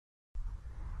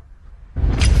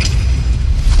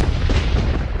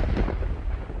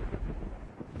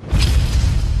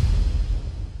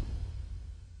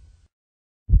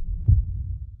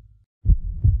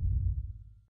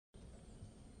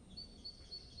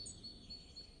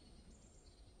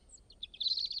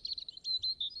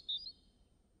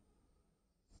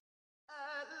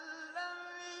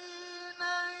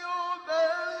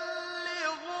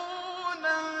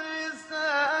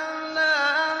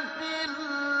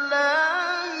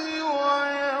بالله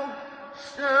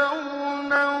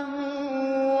ويخشونه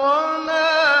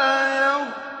ولا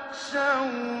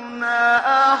يخشون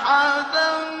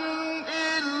أحدا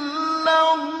إلا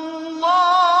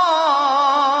الله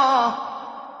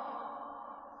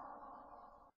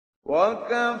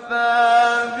وكفى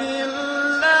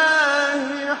بالله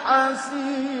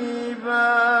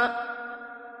حسيبا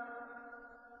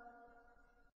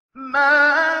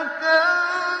ما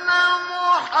كان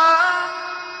محمد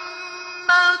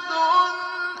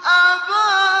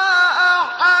أبا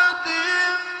أحد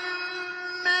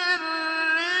من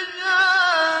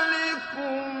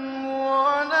رجالكم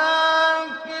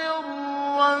ولكن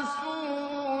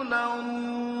رسول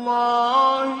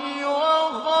الله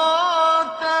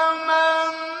وخاتم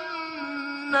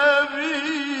النبيين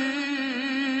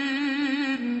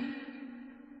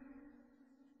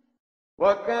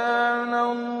وكان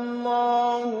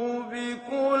الله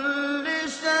بكل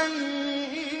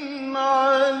شيء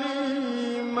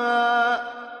عليما.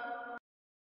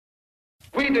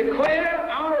 We declare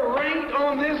our right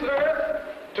on this earth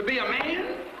to be a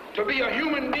man, to be a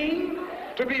human being,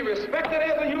 to be respected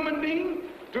as a human being,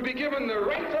 to be given the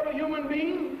rights of a human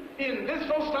being in this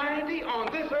society,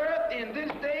 on this earth, in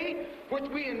this day, which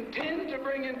we intend to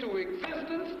bring into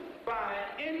existence by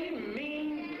any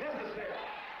means necessary.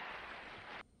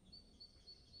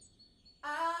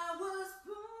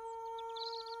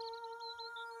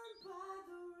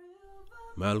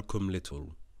 Malcolm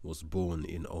Little was born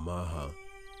in Omaha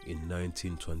in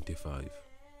 1925.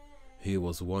 He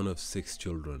was one of 6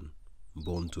 children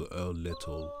born to Earl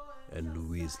Little and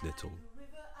Louise Little.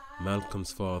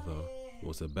 Malcolm's father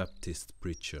was a Baptist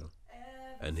preacher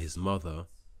and his mother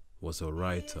was a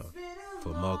writer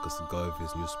for Marcus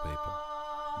Garvey's newspaper.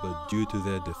 But due to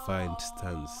their defiant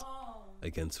stance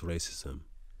against racism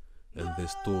and their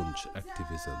staunch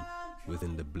activism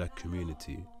within the black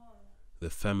community, the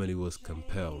family was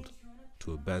compelled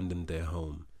to abandon their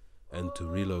home and to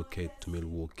relocate to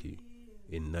Milwaukee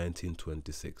in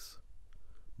 1926.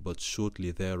 But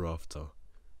shortly thereafter,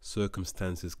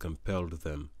 circumstances compelled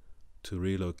them to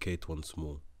relocate once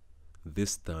more.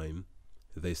 This time,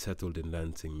 they settled in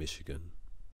Lansing, Michigan.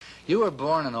 You were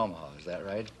born in Omaha, is that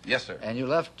right? Yes, sir. And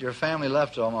your family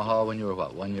left Omaha when you were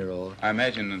what, 1 year old? I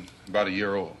imagine about a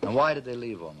year old. And why did they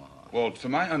leave Omaha? Well, to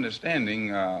my understanding,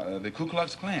 the Ku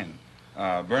Klux Klan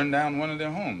burned down one of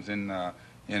their homes in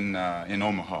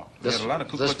Omaha. This, had a lot of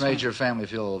Ku Klux this made Klan. your family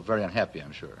feel very unhappy,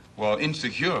 I'm sure. Well,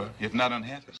 insecure, if not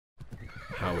unhappy.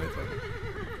 However,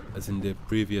 as in their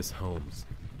previous homes,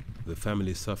 the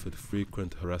family suffered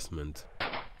frequent harassment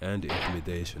and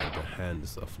intimidation at the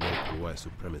hands of local white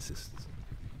supremacists.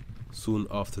 Soon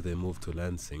after they moved to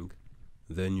Lansing,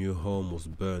 their new home was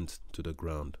burned to the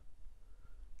ground.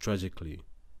 Tragically,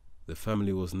 the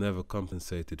family was never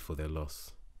compensated for their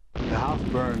loss. The house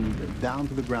burned down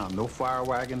to the ground. No fire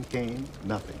wagon came,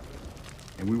 nothing.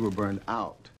 And we were burned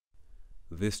out.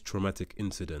 This traumatic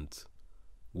incident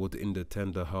would, in the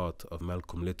tender heart of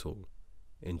Malcolm Little,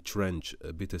 entrench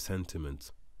a bitter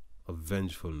sentiment of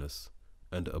vengefulness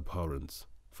and abhorrence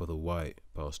for the white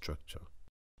power structure.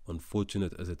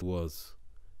 Unfortunate as it was,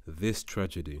 this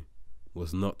tragedy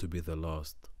was not to be the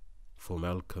last for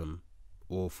Malcolm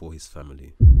or for his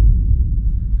family.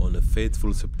 On a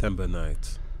fateful September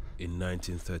night in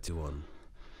 1931,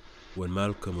 when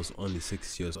Malcolm was only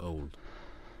 6 years old,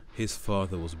 his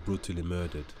father was brutally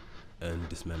murdered and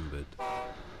dismembered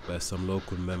by some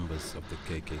local members of the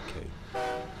KKK.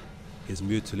 His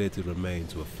mutilated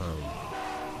remains were found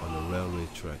on a railway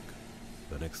track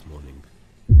the next morning.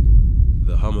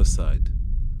 The homicide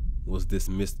was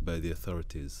dismissed by the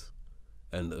authorities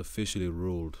and officially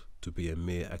ruled to be a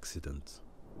mere accident.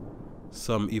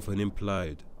 Some even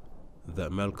implied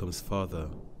that Malcolm's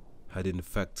father had in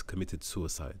fact committed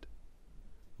suicide.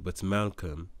 But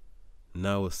Malcolm,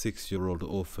 now a 6-year-old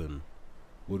orphan,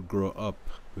 would grow up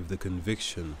with the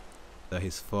conviction that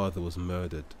his father was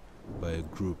murdered by a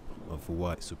group of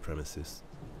white supremacists.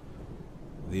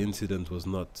 The incident was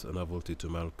not a novelty to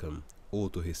Malcolm or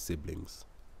to his siblings,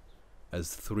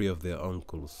 as 3 of their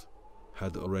uncles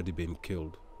had already been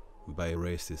killed by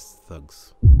racist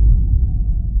thugs.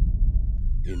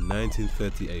 In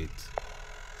 1938,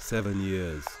 7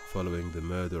 years following the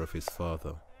murder of his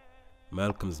father,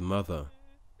 Malcolm's mother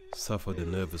suffered a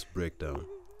nervous breakdown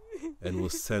and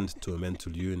was sent to a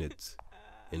mental unit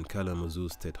in Kalamazoo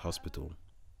State Hospital.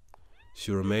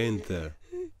 She remained there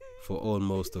for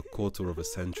almost a quarter of a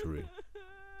century,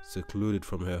 secluded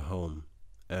from her home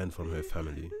and from her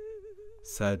family.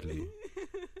 Sadly,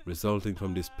 resulting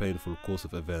from this painful course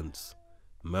of events,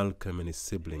 Malcolm and his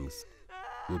siblings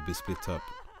would be split up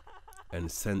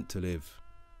and sent to live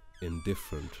in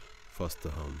different foster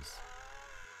homes.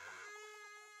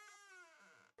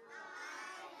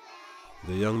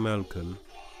 The young Malcolm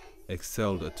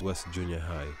excelled at West Junior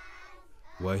High,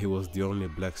 where he was the only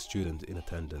black student in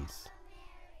attendance.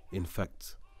 In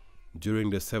fact, during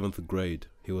the 7th grade,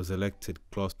 he was elected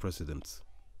class president.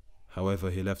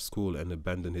 However, he left school and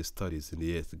abandoned his studies in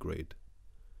the 8th grade,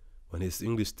 when his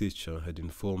English teacher had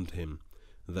informed him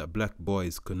that black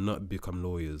boys could not become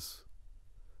lawyers.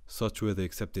 Such were the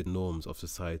accepted norms of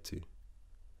society.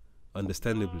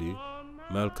 Understandably,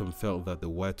 Malcolm felt that the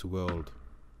white world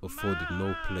afforded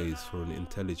no place for an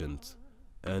intelligent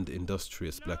and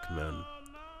industrious black man,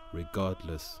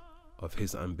 regardless of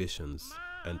his ambitions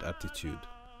and aptitude.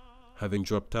 Having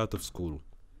dropped out of school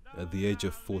at the age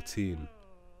of 14,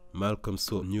 Malcolm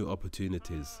sought new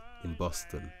opportunities in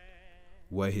Boston,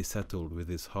 where he settled with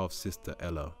his half-sister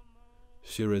Ella.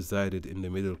 She resided in the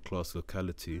middle-class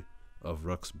locality of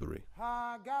Roxbury.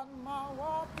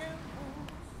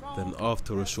 Then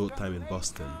after a short time in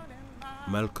Boston,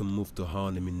 Malcolm moved to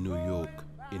Harlem in New York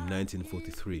in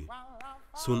 1943.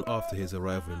 Soon after his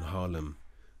arrival in Harlem,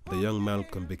 the young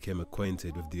Malcolm became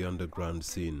acquainted with the underground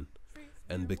scene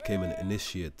and became an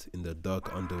initiate in the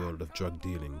dark underworld of drug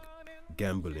dealing,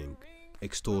 gambling,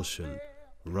 extortion,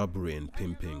 robbery and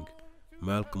pimping.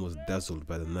 Malcolm was dazzled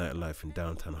by the nightlife in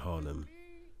downtown Harlem,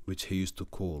 which he used to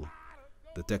call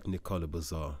the Technicolor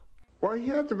Bazaar. Well, he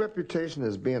had the reputation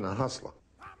as being a hustler.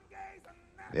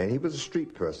 And he was a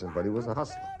street person, but he was a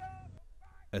hustler.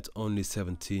 At only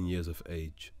 17 years of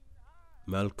age,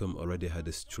 Malcolm already had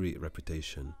a street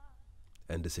reputation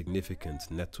and a significant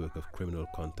network of criminal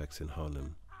contacts in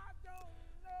Harlem.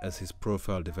 As his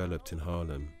profile developed in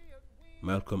Harlem,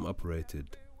 Malcolm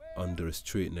operated under a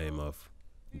street name of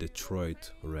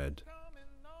Detroit Red.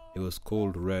 He was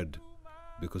called Red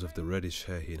because of the reddish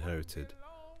hair he inherited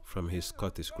from his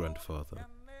Scottish grandfather.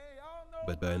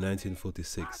 But by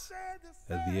 1946,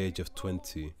 at the age of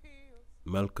 20,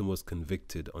 Malcolm was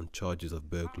convicted on charges of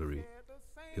burglary.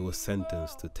 He was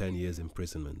sentenced to 10 years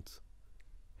imprisonment.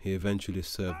 He eventually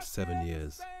served 7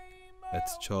 years at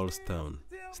Charlestown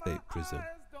State Prison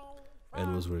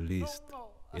and was released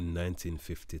in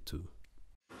 1952.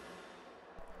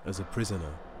 As a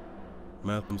prisoner,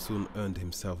 Malcolm soon earned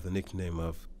himself the nickname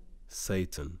of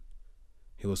Satan.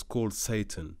 He was called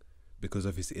Satan because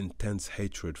of his intense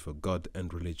hatred for God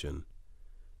and religion.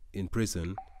 In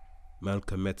prison,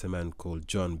 Malcolm met a man called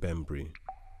John Bembry,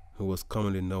 who was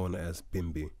commonly known as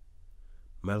Bimby.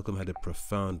 Malcolm had a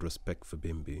profound respect for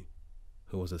Bimby,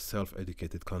 who was a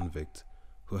self-educated convict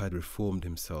who had reformed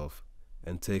himself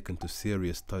and taken to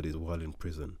serious studies while in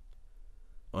prison.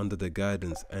 Under the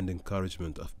guidance and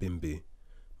encouragement of Bimby,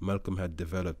 Malcolm had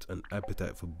developed an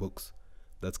appetite for books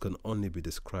that can only be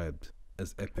described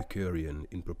as Epicurean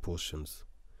in proportions,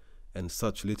 and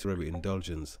such literary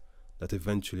indulgence that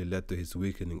eventually led to his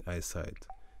weakening eyesight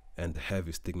and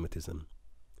heavy stigmatism,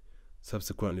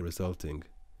 subsequently resulting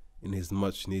in his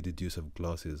much-needed use of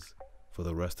glasses for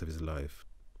the rest of his life.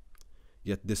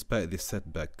 Yet despite this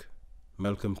setback,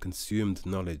 Malcolm consumed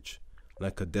knowledge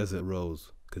like a desert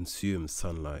rose consumes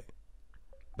sunlight.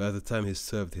 By the time he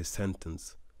served his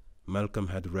sentence, Malcolm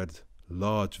had read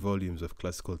large volumes of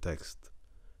classical text.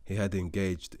 He had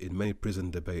engaged in many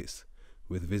prison debates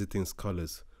with visiting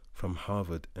scholars from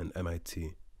Harvard and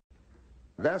MIT.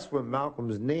 That's when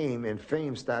Malcolm's name and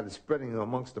fame started spreading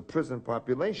amongst the prison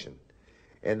population.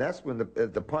 And that's when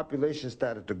the population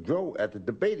started to grow at the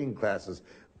debating classes.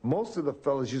 Most of the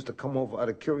fellas used to come over out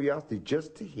of curiosity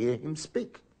just to hear him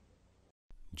speak.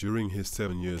 During his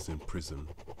 7 years in prison,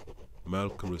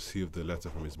 Malcolm received a letter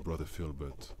from his brother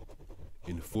Filbert,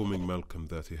 informing Malcolm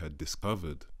that he had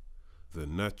discovered the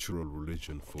natural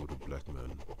religion for the black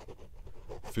man.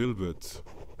 Filbert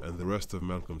and the rest of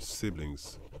Malcolm's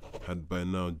siblings had by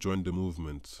now joined a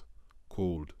movement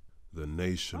called the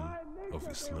Nation of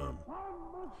Islam,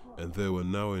 and they were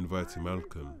now inviting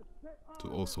Malcolm to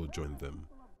also join them.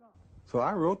 So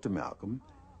I wrote to Malcolm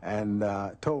and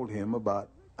told him about,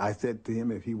 I said to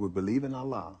him if he would believe in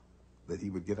Allah, that he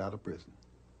would get out of prison.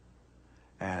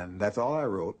 And that's all I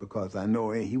wrote, because I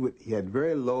know he had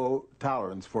very low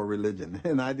tolerance for religion,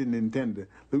 and I didn't intend to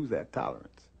lose that tolerance.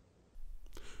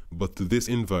 But to this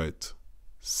invite,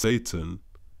 Satan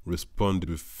responded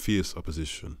with fierce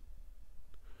opposition.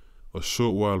 A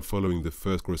short while following the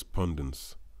first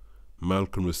correspondence,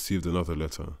 Malcolm received another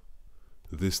letter.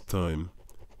 This time,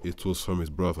 it was from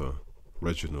his brother,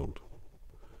 Reginald.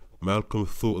 Malcolm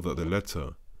thought that the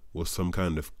letter was some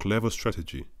kind of clever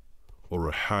strategy or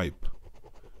a hype,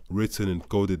 written in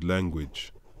coded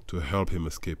language to help him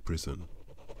escape prison.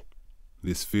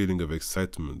 This feeling of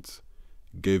excitement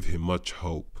gave him much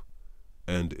hope,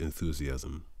 and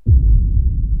enthusiasm.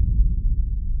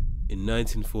 In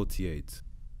 1948,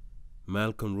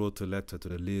 Malcolm wrote a letter to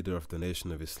the leader of the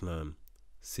Nation of Islam,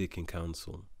 seeking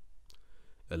counsel.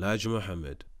 Elijah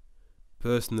Muhammad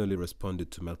personally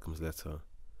responded to Malcolm's letter,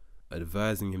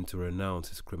 advising him to renounce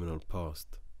his criminal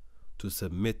past, to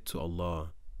submit to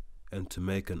Allah, and to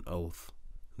make an oath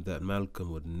that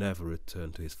Malcolm would never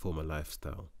return to his former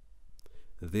lifestyle.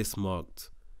 This marked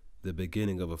the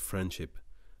beginning of a friendship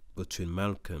between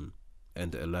Malcolm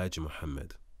and Elijah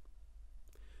Muhammad.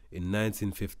 In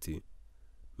 1950,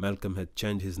 Malcolm had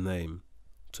changed his name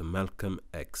to Malcolm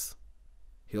X.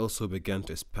 He also began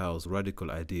to espouse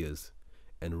radical ideas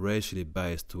and racially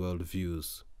biased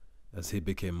worldviews as he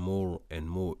became more and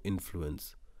more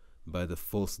influenced by the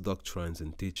false doctrines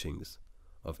and teachings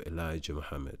of Elijah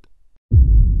Muhammad.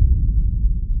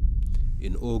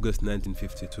 In August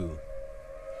 1952,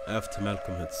 after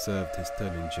Malcolm had served his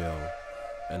term in jail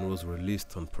and was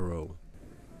released on parole,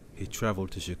 he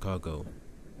traveled to Chicago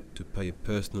to pay a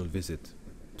personal visit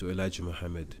to Elijah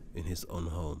Muhammad in his own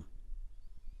home.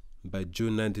 By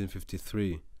June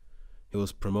 1953, he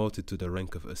was promoted to the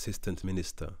rank of assistant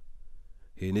minister.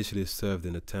 He initially served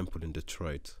in a temple in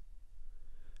Detroit.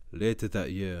 Later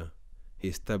that year, he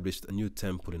established a new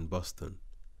temple in Boston,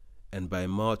 and by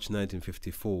March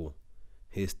 1954,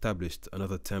 he established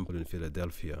another temple in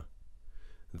Philadelphia.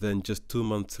 Then just 2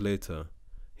 months later,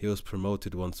 he was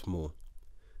promoted once more.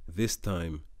 This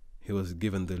time, he was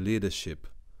given the leadership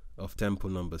of Temple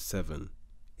Number 7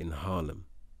 in Harlem.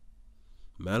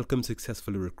 Malcolm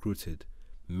successfully recruited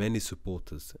many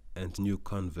supporters and new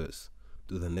converts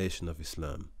to the Nation of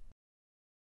Islam.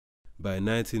 By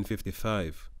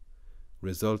 1955,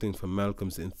 resulting from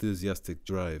Malcolm's enthusiastic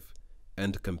drive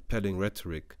and compelling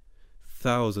rhetoric,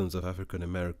 thousands of African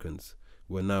Americans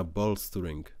were now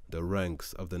bolstering the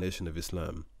ranks of the Nation of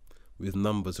Islam, with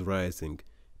numbers rising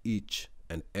each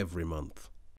and every month.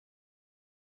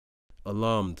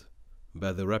 Alarmed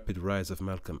by the rapid rise of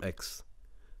Malcolm X,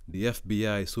 the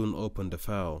FBI soon opened a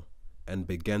file and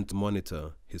began to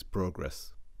monitor his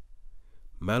progress.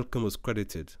 Malcolm was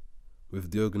credited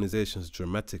with the organization's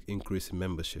dramatic increase in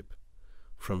membership,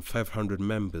 from 500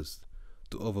 members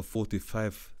to over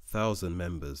 45,000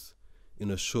 members in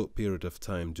a short period of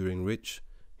time, during which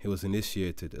he was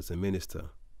initiated as a minister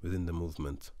within the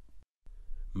movement.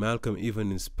 Malcolm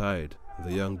even inspired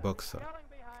the young boxer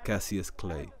Cassius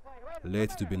Clay,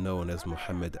 later to be known as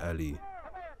Muhammad Ali,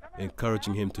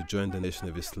 encouraging him to join the Nation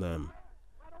of Islam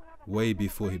way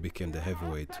before he became the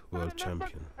heavyweight world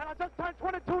champion. I just turned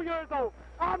 22 years old.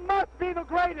 I must be the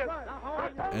greatest.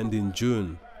 And in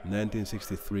June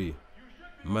 1963,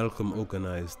 Malcolm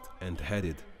organized and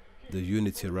headed the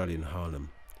Unity Rally in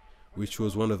Harlem, which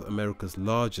was one of America's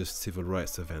largest civil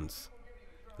rights events.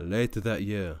 Later that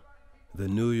year, the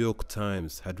New York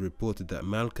Times had reported that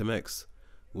Malcolm X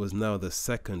was now the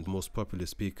second most popular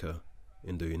speaker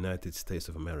in the United States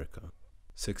of America.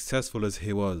 Successful as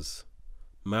he was,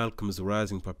 Malcolm's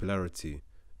rising popularity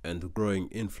and growing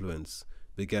influence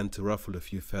began to ruffle a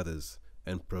few feathers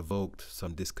and provoked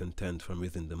some discontent from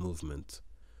within the movement.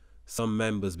 Some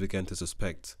members began to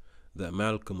suspect that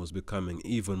Malcolm was becoming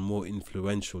even more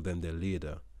influential than their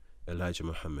leader, Elijah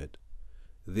Muhammad.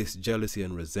 This jealousy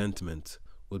and resentment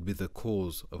would be the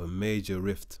cause of a major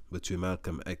rift between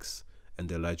Malcolm X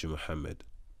and Elijah Muhammad.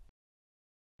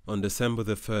 On December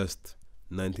the 1st,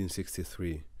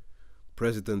 1963,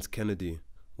 President Kennedy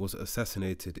was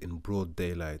assassinated in broad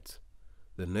daylight.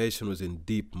 The nation was in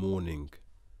deep mourning.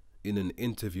 In an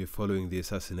interview following the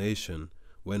assassination,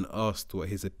 when asked what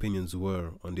his opinions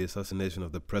were on the assassination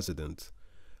of the president,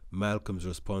 Malcolm's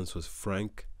response was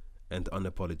frank and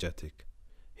unapologetic.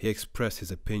 He expressed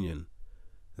his opinion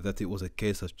that it was a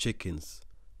case of chickens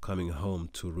coming home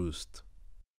to roost.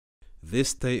 This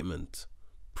statement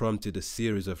prompted a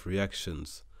series of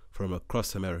reactions from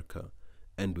across America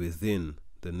and within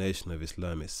the Nation of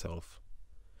Islam itself.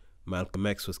 Malcolm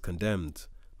X was condemned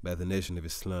by the Nation of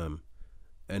Islam,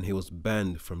 and he was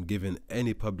banned from giving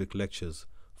any public lectures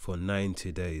for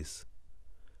 90 days.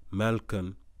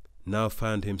 Malcolm now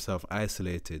found himself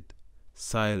isolated,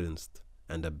 silenced,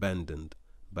 and abandoned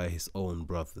by his own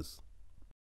brothers.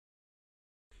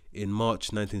 In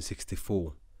March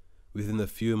 1964, within a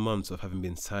few months of having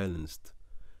been silenced,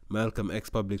 Malcolm X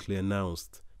publicly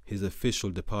announced his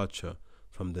official departure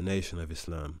from the Nation of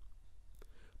Islam.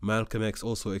 Malcolm X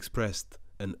also expressed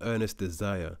an earnest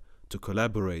desire to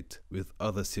collaborate with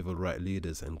other civil rights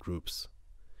leaders and groups.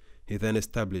 He then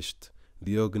established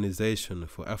the Organization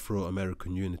for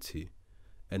Afro-American Unity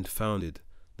and founded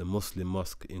the Muslim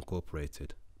Mosque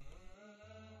Incorporated.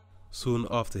 Soon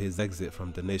after his exit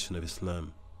from the Nation of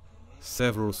Islam,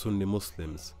 several Sunni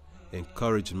Muslims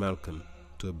encouraged Malcolm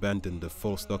to abandon the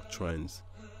false doctrines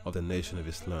of the Nation of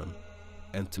Islam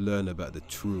and to learn about the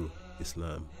true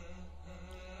Islam.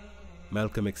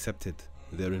 Malcolm accepted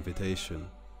their invitation,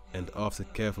 and after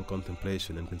careful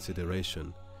contemplation and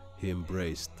consideration, he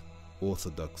embraced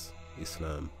Orthodox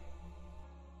Islam.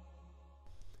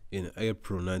 In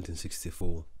April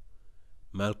 1964,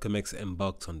 Malcolm X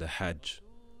embarked on the Hajj,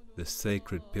 the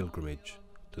sacred pilgrimage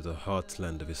to the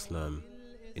heartland of Islam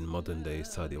in modern-day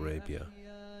Saudi Arabia.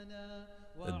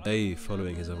 A day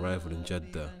following his arrival in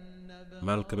Jeddah,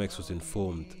 Malcolm X was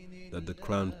informed that the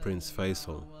Crown Prince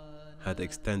Faisal had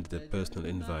extended a personal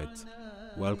invite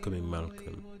welcoming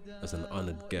Malcolm as an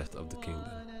honored guest of the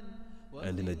kingdom.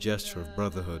 And in a gesture of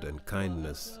brotherhood and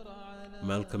kindness,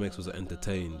 Malcolm X was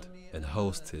entertained and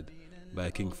hosted by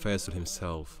King Faisal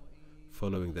himself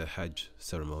following the Hajj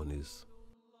ceremonies.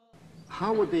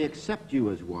 How would they accept you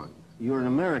as one? You're an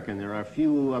American. There are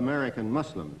few American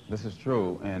Muslims. This is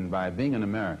true, and by being an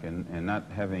American and not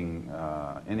having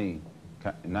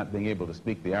not being able to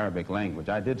speak the Arabic language,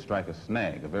 I did strike a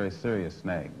snag, a very serious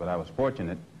snag, but I was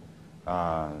fortunate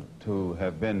to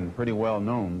have been pretty well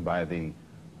known by the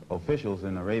officials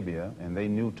in Arabia, and they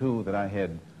knew too that I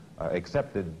had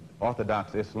accepted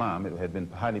Orthodox Islam. It had been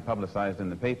highly publicized in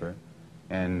the paper,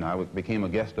 and I became a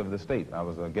guest of the state. I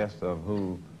was a guest of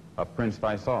Prince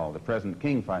Faisal, the present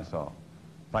King Faisal,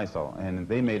 and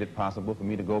they made it possible for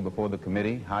me to go before the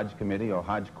committee, Hajj committee or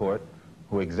Hajj court,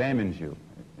 who examines you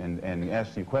and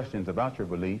asks you questions about your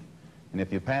belief, and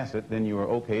if you pass it, then you are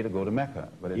okay to go to Mecca.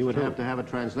 But it's you would true. have to have a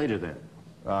translator then.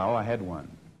 Oh, I had one.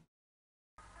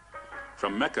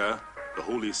 From Mecca, the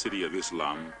holy city of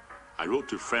Islam, I wrote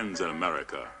to friends in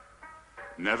America,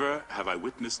 "Never have I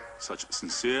witnessed such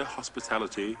sincere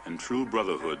hospitality and true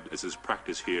brotherhood as is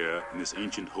practiced here in this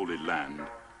ancient holy land,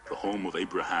 the home of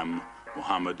Abraham,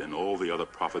 Muhammad, and all the other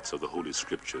prophets of the Holy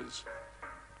Scriptures."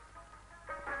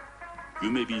 You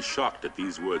may be shocked at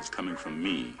these words coming from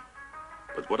me,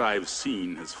 but what I have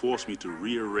seen has forced me to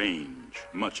rearrange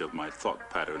much of my thought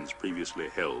patterns previously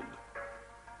held,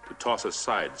 to toss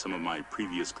aside some of my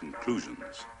previous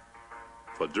conclusions.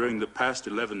 For during the past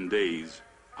 11 days,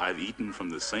 I've eaten from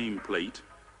the same plate,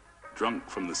 drunk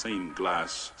from the same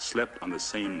glass, slept on the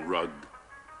same rug,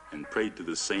 and prayed to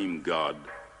the same God,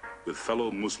 with fellow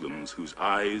Muslims whose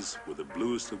eyes were the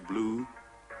bluest of blue,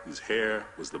 whose hair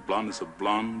was the blondest of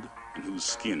blonde, and whose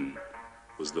skin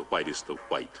was the whitest of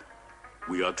white.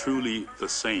 We are truly the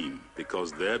same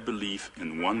because their belief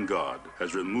in one God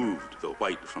has removed the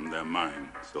white from their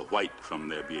minds, the white from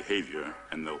their behavior,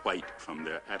 and the white from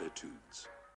their attitudes.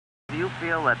 Do you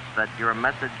feel that your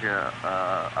message,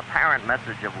 apparent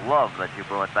message of love that you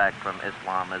brought back from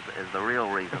Islam is the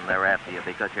real reason they're after you,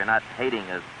 because you're not hating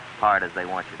as hard as they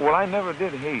want you to? Well, I never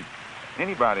did hate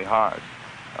anybody hard.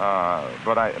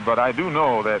 But I do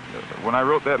know that when I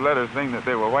wrote that letter saying that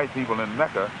there were white people in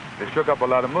Mecca, it shook up a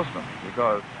lot of Muslims,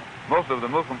 because most of the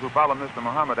Muslims who follow Mr.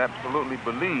 Muhammad absolutely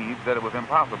believed that it was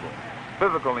impossible,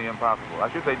 physically impossible, I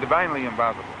should say divinely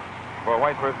impossible, for a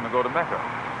white person to go to Mecca.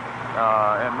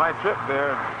 And my trip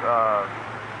there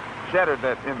shattered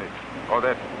that image, or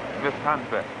that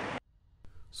misconcept.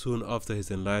 Soon after his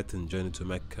enlightened journey to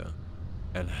Mecca,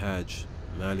 Al-Hajj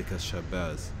Malik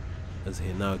al-Shabazz, as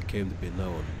he now came to be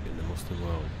known in the Muslim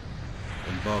world,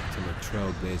 embarked on a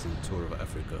trailblazing tour of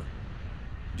Africa.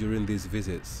 During these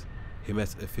visits, he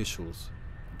met officials,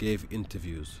 gave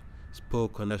interviews,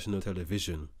 spoke on national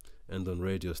television and on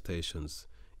radio stations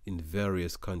in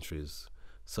various countries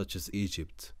such as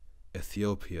Egypt,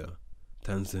 Ethiopia,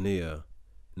 Tanzania,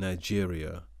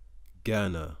 Nigeria,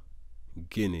 Ghana,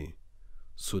 Guinea,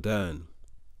 Sudan,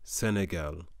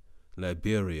 Senegal,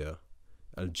 Liberia,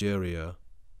 Algeria,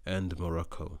 and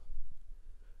Morocco.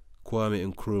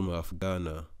 Kwame Nkrumah of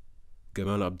Ghana,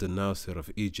 Gamal Abdel Nasser of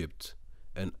Egypt,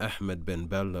 and Ahmed Ben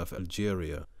Bella of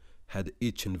Algeria had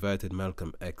each invited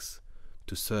Malcolm X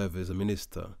to serve as a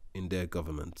minister in their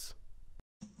governments.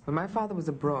 When my father was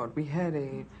abroad, we had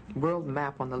a world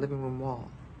map on the living room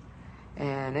wall.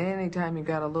 And anytime you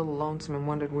got a little lonesome and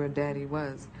wondered where Daddy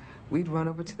was, we'd run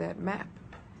over to that map.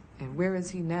 And where is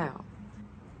he now?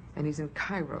 And he's in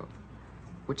Cairo,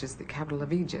 which is the capital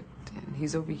of Egypt. And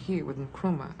he's over here with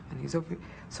Nkrumah, and he's over.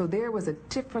 So there was a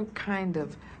different kind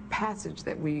of passage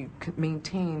that we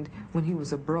maintained when he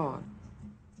was abroad.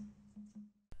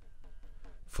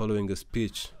 Following a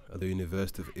speech at the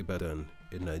University of Ibadan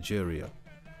in Nigeria,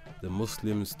 the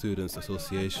Muslim Students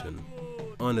Association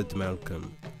honored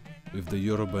Malcolm with the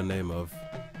Yoruba name of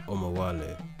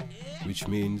Omowale, which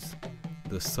means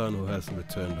the son who has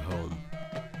returned home.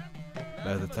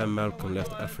 By the time Malcolm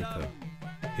left Africa,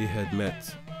 he had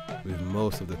met with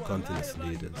most of the continent's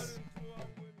leaders.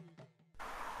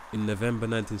 In November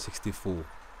 1964,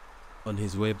 on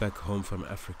his way back home from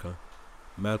Africa,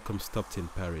 Malcolm stopped in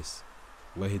Paris,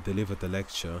 where he delivered a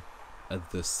lecture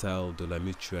at the Salle de la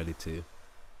Mutualité.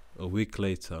 A week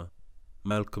later,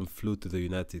 Malcolm flew to the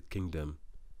United Kingdom,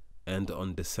 and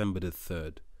on December the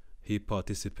 3rd, he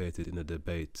participated in a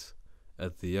debate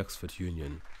at the Oxford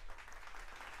Union.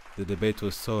 The debate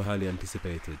was so highly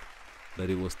anticipated that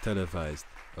it was televised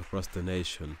across the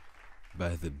nation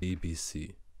by the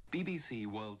BBC. BBC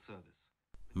World Service.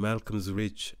 Malcolm's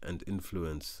reach and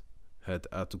influence had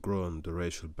outgrown the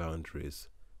racial boundaries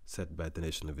set by the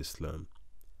Nation of Islam.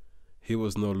 He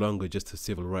was no longer just a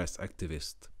civil rights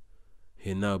activist.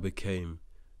 He now became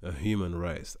a human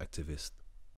rights activist.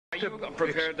 Are you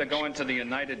prepared to go into the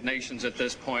United Nations at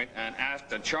this point and ask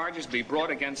that charges be brought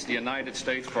against the United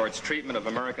States for its treatment of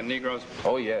American Negroes?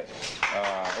 Oh, yes.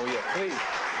 Oh, yes, please.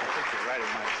 I think you're right in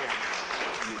my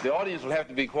chair. The audience will have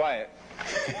to be quiet.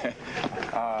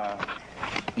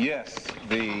 Yes,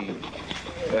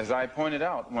 as I pointed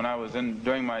out when I was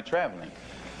during my traveling,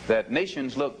 that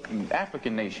nations look,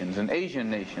 African nations and Asian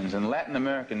nations and Latin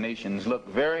American nations look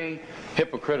very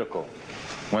hypocritical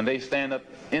when they stand up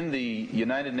in the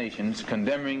United Nations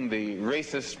condemning the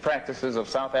racist practices of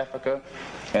South Africa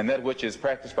and that which is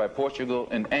practiced by Portugal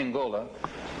and Angola,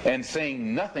 and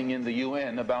saying nothing in the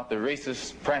UN about the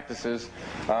racist practices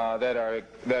that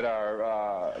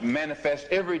are manifest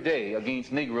every day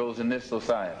against Negroes in this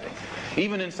society.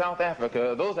 Even in South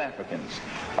Africa, those Africans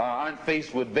aren't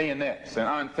faced with bayonets and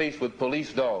aren't faced with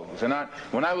police dogs. And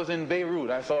when I was in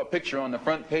Beirut, I saw a picture on the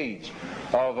front page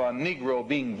of a Negro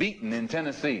being beaten in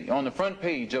Tennessee, on the front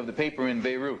page of the paper in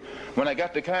Beirut. When I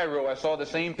got to Cairo, I saw the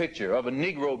same picture of a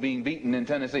Negro being beaten in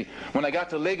Tennessee. When I got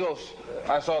to Lagos,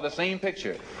 I saw the same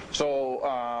picture.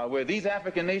 So were these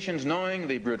African nations knowing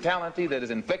the brutality that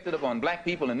is inflicted upon black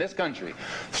people in this country,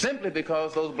 simply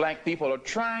because those black people are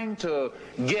trying to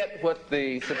get what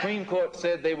the Supreme Court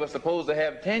said they were supposed to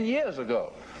have 10 years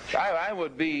ago? I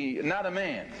would be not a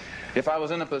man. If I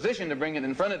was in a position to bring it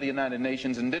in front of the United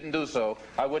Nations and didn't do so,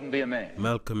 I wouldn't be a man.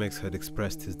 Malcolm X had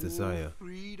expressed his desire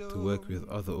to work with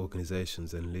other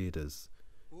organizations and leaders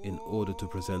in order to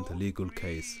present a legal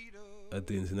case at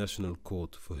the International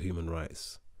Court for Human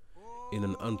Rights, in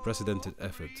an unprecedented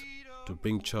effort to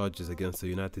bring charges against the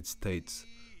United States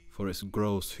for its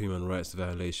gross human rights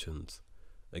violations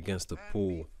against the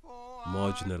poor,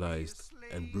 marginalized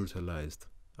and brutalized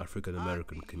African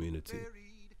American community.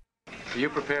 Are you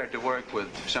prepared to work with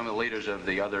some of the leaders of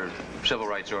the other civil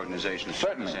rights organizations?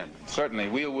 Certainly, certainly.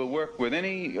 We will work with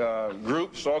any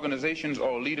groups, organizations,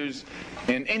 or leaders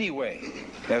in any way,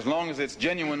 as long as it's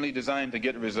genuinely designed to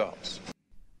get results.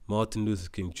 Martin Luther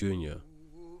King Jr.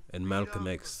 and Malcolm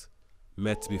X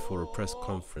met before a press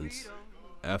conference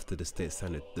after the State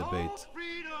Senate debate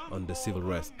on the Civil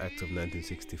Rights Act of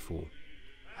 1964.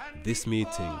 This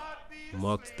meeting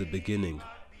marked the beginning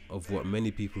of what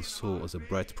many people saw as a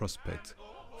bright prospect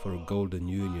for a golden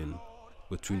union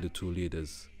between the two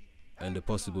leaders and a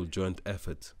possible joint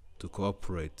effort to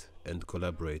cooperate and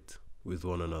collaborate with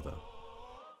one another.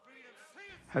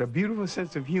 Had a beautiful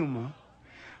sense of humor,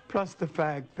 plus the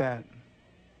fact that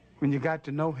when you got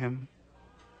to know him,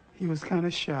 he was kind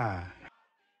of shy.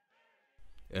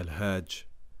 El-Hajj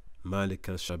Malik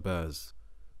al-Shabazz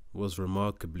was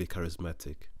remarkably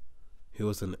charismatic. He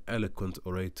was an eloquent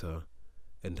orator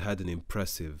and had an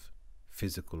impressive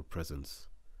physical presence.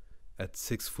 At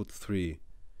 6'3",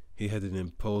 he had an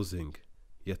imposing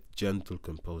yet gentle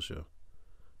composure.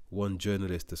 One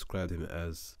journalist described him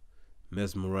as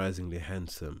mesmerizingly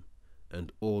handsome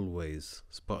and always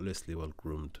spotlessly well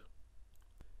groomed.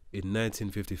 In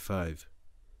 1955,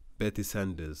 Betty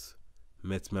Sanders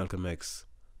met Malcolm X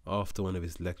after one of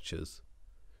his lectures.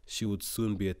 She would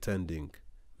soon be attending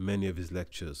many of his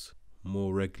lectures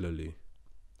more regularly.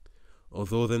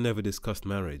 Although they never discussed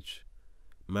marriage,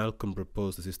 Malcolm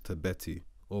proposed to Sister Betty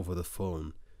over the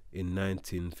phone in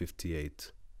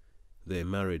 1958. They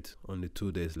married only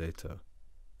 2 days later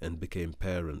and became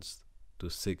parents to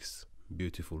 6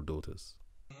 beautiful daughters.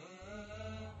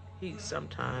 He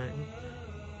sometime,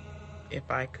 if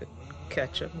I could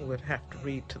catch him, would have to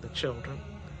read to the children.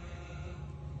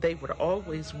 They would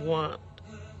always want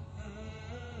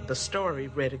the story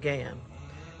read again,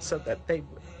 so that they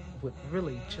would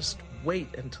really just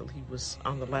wait until he was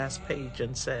on the last page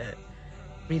and said,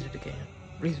 read it again,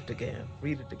 read it again,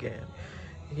 read it again,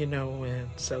 you know, and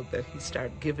so that he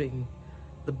started giving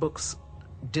the books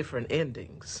different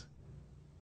endings.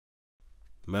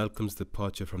 Malcolm's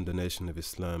departure from the Nation of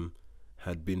Islam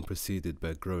had been preceded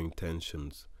by growing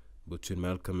tensions between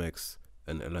Malcolm X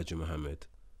and Elijah Muhammad.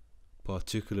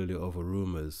 particularly over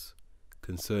rumors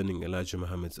concerning Elijah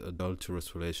Muhammad's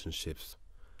adulterous relationships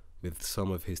with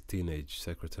some of his teenage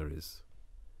secretaries.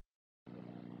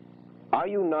 Are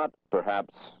you not,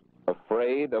 perhaps,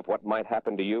 afraid of what might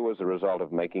happen to you as a result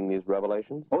of making these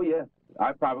revelations? Oh, yeah.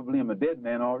 I probably am a dead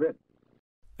man already.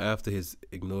 After his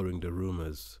ignoring the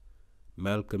rumors,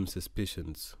 Malcolm's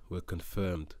suspicions were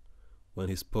confirmed when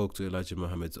he spoke to Elijah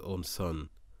Muhammad's own son,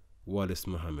 Wallace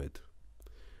Muhammad.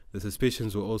 The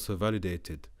suspicions were also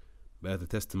validated by the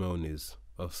testimonies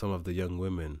of some of the young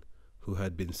women who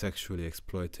had been sexually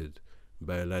exploited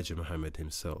by Elijah Muhammad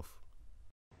himself.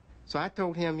 So I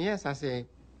told him, yes, I said,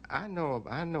 I know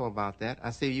about that. I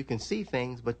said, you can see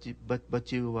things, but you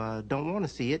don't want to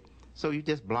see it, so you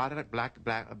just blot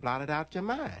it out your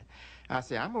mind. I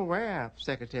said, I'm aware of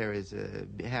secretaries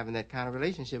having that kind of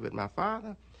relationship with my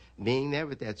father, being there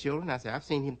with their children. I said, I've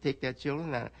seen him take their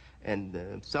children,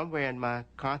 and somewhere in my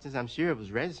conscience, I'm sure it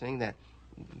was registering that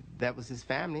that was his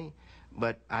family,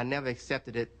 but I never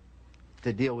accepted it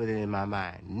to deal with it in my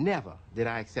mind. Never did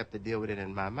I accept to deal with it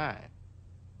in my mind.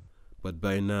 But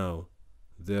by now,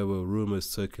 there were rumors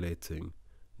circulating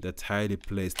that highly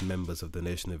placed members of the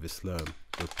Nation of Islam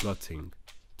were plotting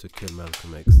to kill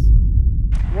Malcolm X.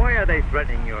 Why are they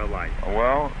threatening your life?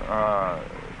 Well,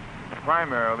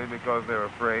 primarily because they're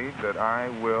afraid that I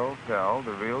will tell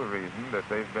the real reason that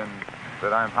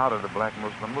that I'm out of the black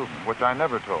Muslim movement, which I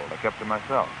never told. I kept to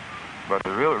myself. But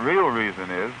the real reason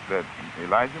is that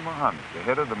Elijah Muhammad, the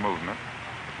head of the movement,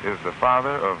 is the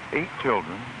father of 8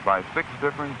 children by 6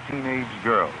 different teenage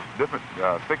girls,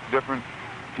 6 different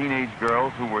teenage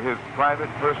girls who were his private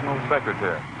personal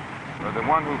secretary. The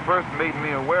one who first made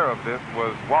me aware of this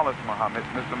was Wallace Muhammad,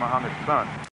 Mr. Muhammad's son.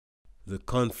 The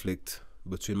conflict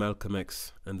between Malcolm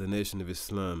X and the Nation of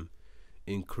Islam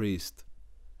increased,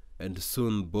 and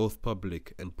soon both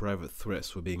public and private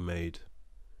threats were being made.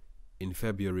 In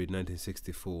February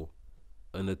 1964,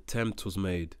 an attempt was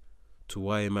made to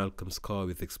wire Malcolm's car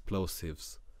with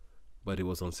explosives, but it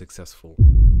was unsuccessful.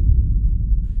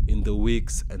 In the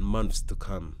weeks and months to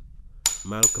come,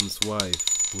 Malcolm's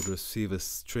wife would receive a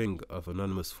string of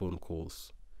anonymous phone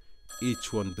calls,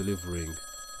 each one delivering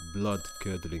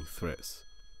blood-curdling threats.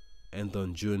 And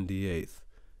on June the 8th,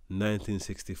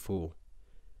 1964,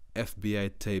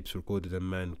 FBI tapes recorded a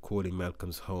man calling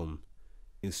Malcolm's home,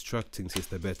 instructing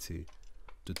Sister Betty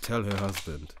to tell her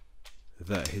husband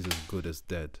that he's as good as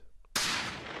dead.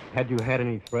 Had you had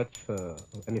any threats,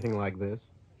 anything like this?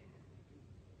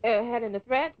 Had any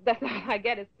threats? That's all I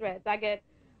get is threats. I get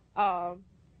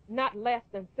not less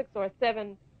than 6 or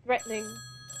 7 threatening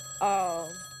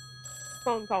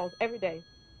phone calls every day.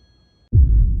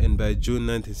 And by June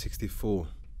 1964,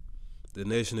 the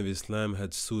Nation of Islam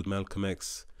had sued Malcolm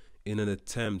X in an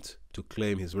attempt to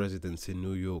claim his residence in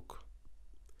New York.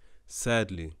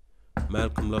 Sadly,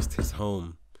 Malcolm lost his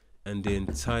home, and the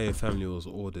entire family was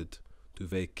ordered to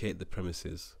vacate the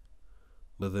premises.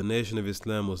 But the Nation of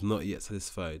Islam was not yet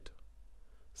satisfied.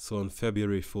 So on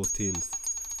February 14th,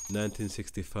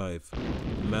 1965,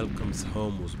 Malcolm's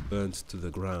home was burnt to the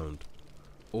ground.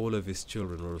 All of his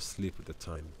children were asleep at the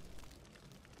time.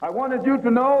 I wanted you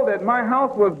to know that my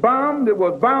house was bombed. It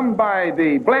was bombed by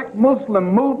the black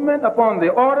Muslim movement upon the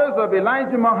orders of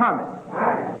Elijah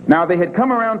Muhammad. Now they had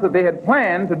come around, so they had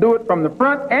planned to do it from the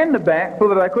front and the back so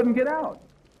that I couldn't get out.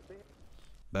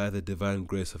 By the divine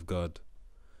grace of God,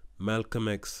 Malcolm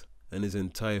X and his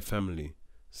entire family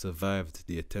survived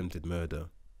the attempted murder.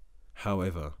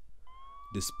 However,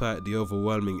 despite the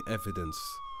overwhelming evidence,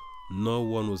 no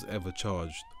one was ever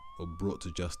charged or brought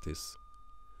to justice.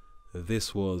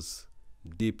 This was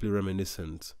deeply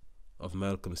reminiscent of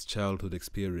Malcolm's childhood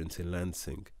experience in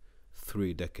Lansing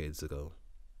 3 decades ago.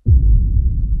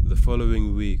 The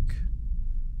following week,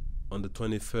 on the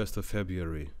 21st of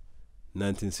February,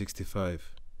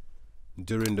 1965,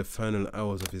 during the final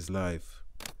hours of his life,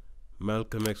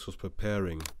 Malcolm X was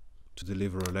preparing to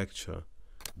deliver a lecture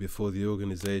before the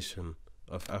Organization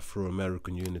of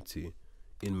Afro-American Unity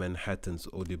in Manhattan's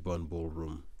Audubon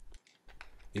Ballroom.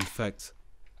 In fact,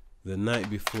 the night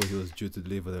before he was due to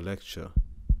deliver the lecture,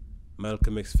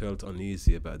 Malcolm X felt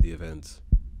uneasy about the event.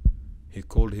 He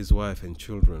called his wife and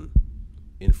children,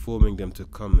 informing them to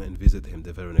come and visit him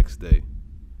the very next day.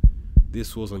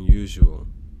 This was unusual,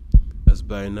 as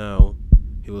by now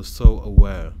he was so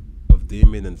aware of the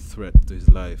imminent threat to his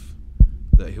life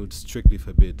that he would strictly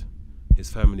forbid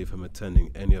his family from attending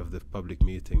any of the public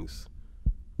meetings,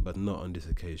 but not on this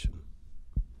occasion.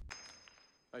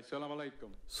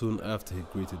 Soon after he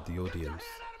greeted the audience,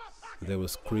 there were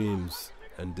screams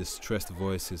and distressed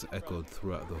voices echoed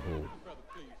throughout the hall.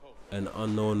 An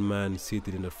unknown man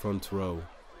seated in the front row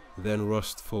then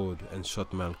rushed forward and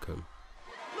shot Malcolm,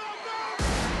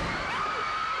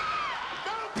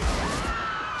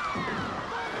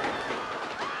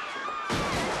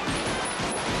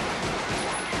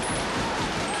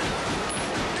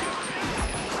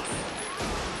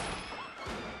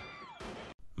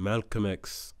 Malcolm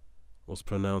X was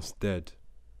pronounced dead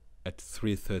at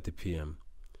 3:30 p.m.,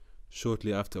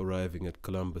 shortly after arriving at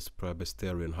Columbus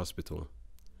Presbyterian Hospital.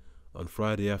 On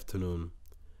Friday afternoon,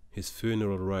 his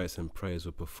funeral rites and prayers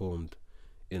were performed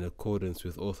in accordance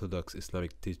with Orthodox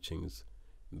Islamic teachings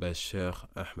by Sheikh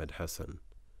Ahmed Hassan,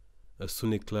 a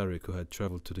Sunni cleric who had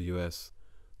traveled to the US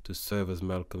to serve as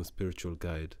Malcolm's spiritual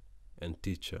guide and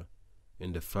teacher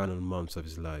in the final months of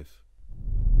his life.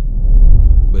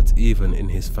 But even in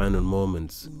his final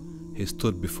moments, he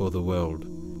stood before the world,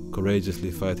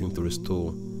 courageously fighting to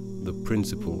restore the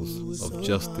principles of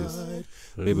justice,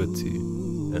 liberty,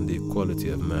 and the equality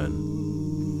of man.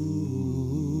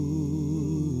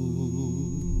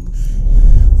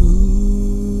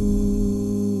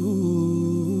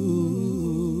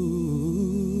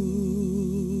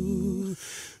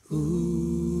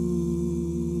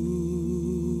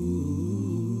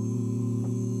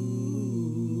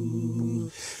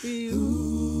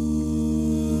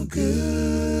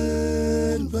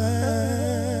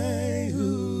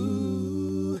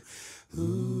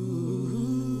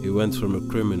 He went from a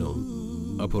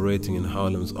criminal operating in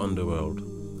Harlem's underworld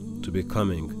to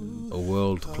becoming a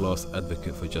world-class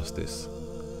advocate for justice.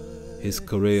 His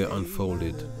career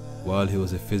unfolded while he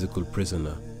was a physical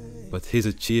prisoner, but his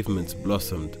achievements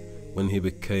blossomed when he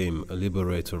became a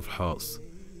liberator of hearts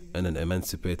and an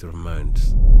emancipator of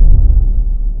minds.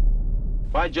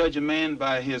 If I judge a man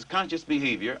by his conscious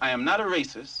behavior, I am not a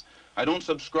racist. I don't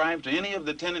subscribe to any of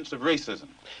the tenets of racism.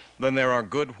 Then there are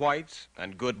good whites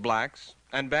and good blacks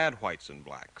and bad whites and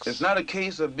blacks. It's not a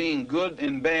case of being good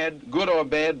and bad, good or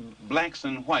bad blacks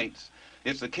and whites.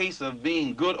 It's a case of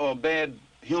being good or bad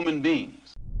human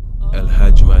beings.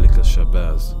 Al-Hajj Malik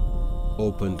al-Shabazz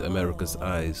opened America's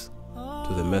eyes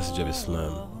to the message of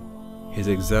Islam. His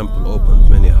example opened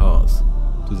many hearts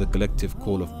to the collective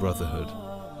call of brotherhood.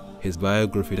 His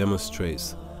biography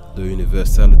demonstrates the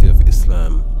universality of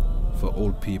Islam for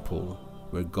all people,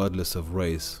 regardless of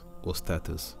race or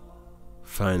status.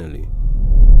 Finally,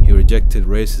 he rejected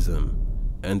racism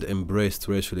and embraced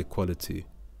racial equality.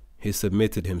 He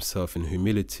submitted himself in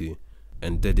humility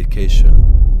and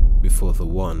dedication before the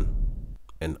one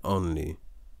and only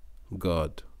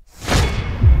God.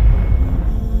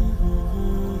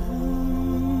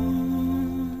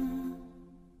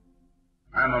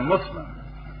 I'm a Muslim.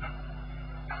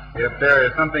 If there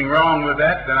is something wrong with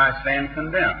that, then I stand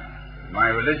condemned. My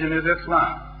religion is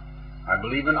Islam. I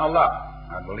believe in Allah.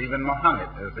 I believe in Muhammad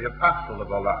as the apostle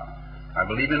of Allah. I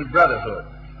believe in brotherhood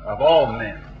of all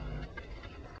men.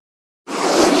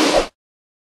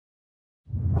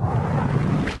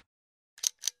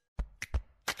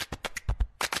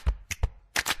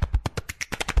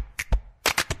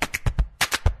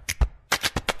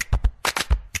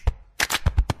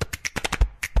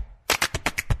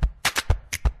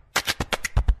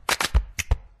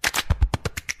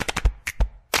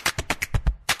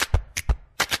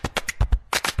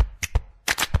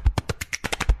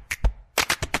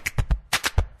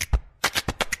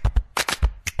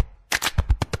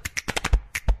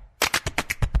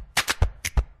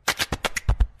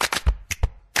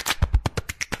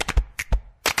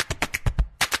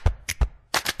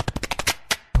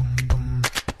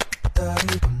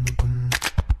 Daddy.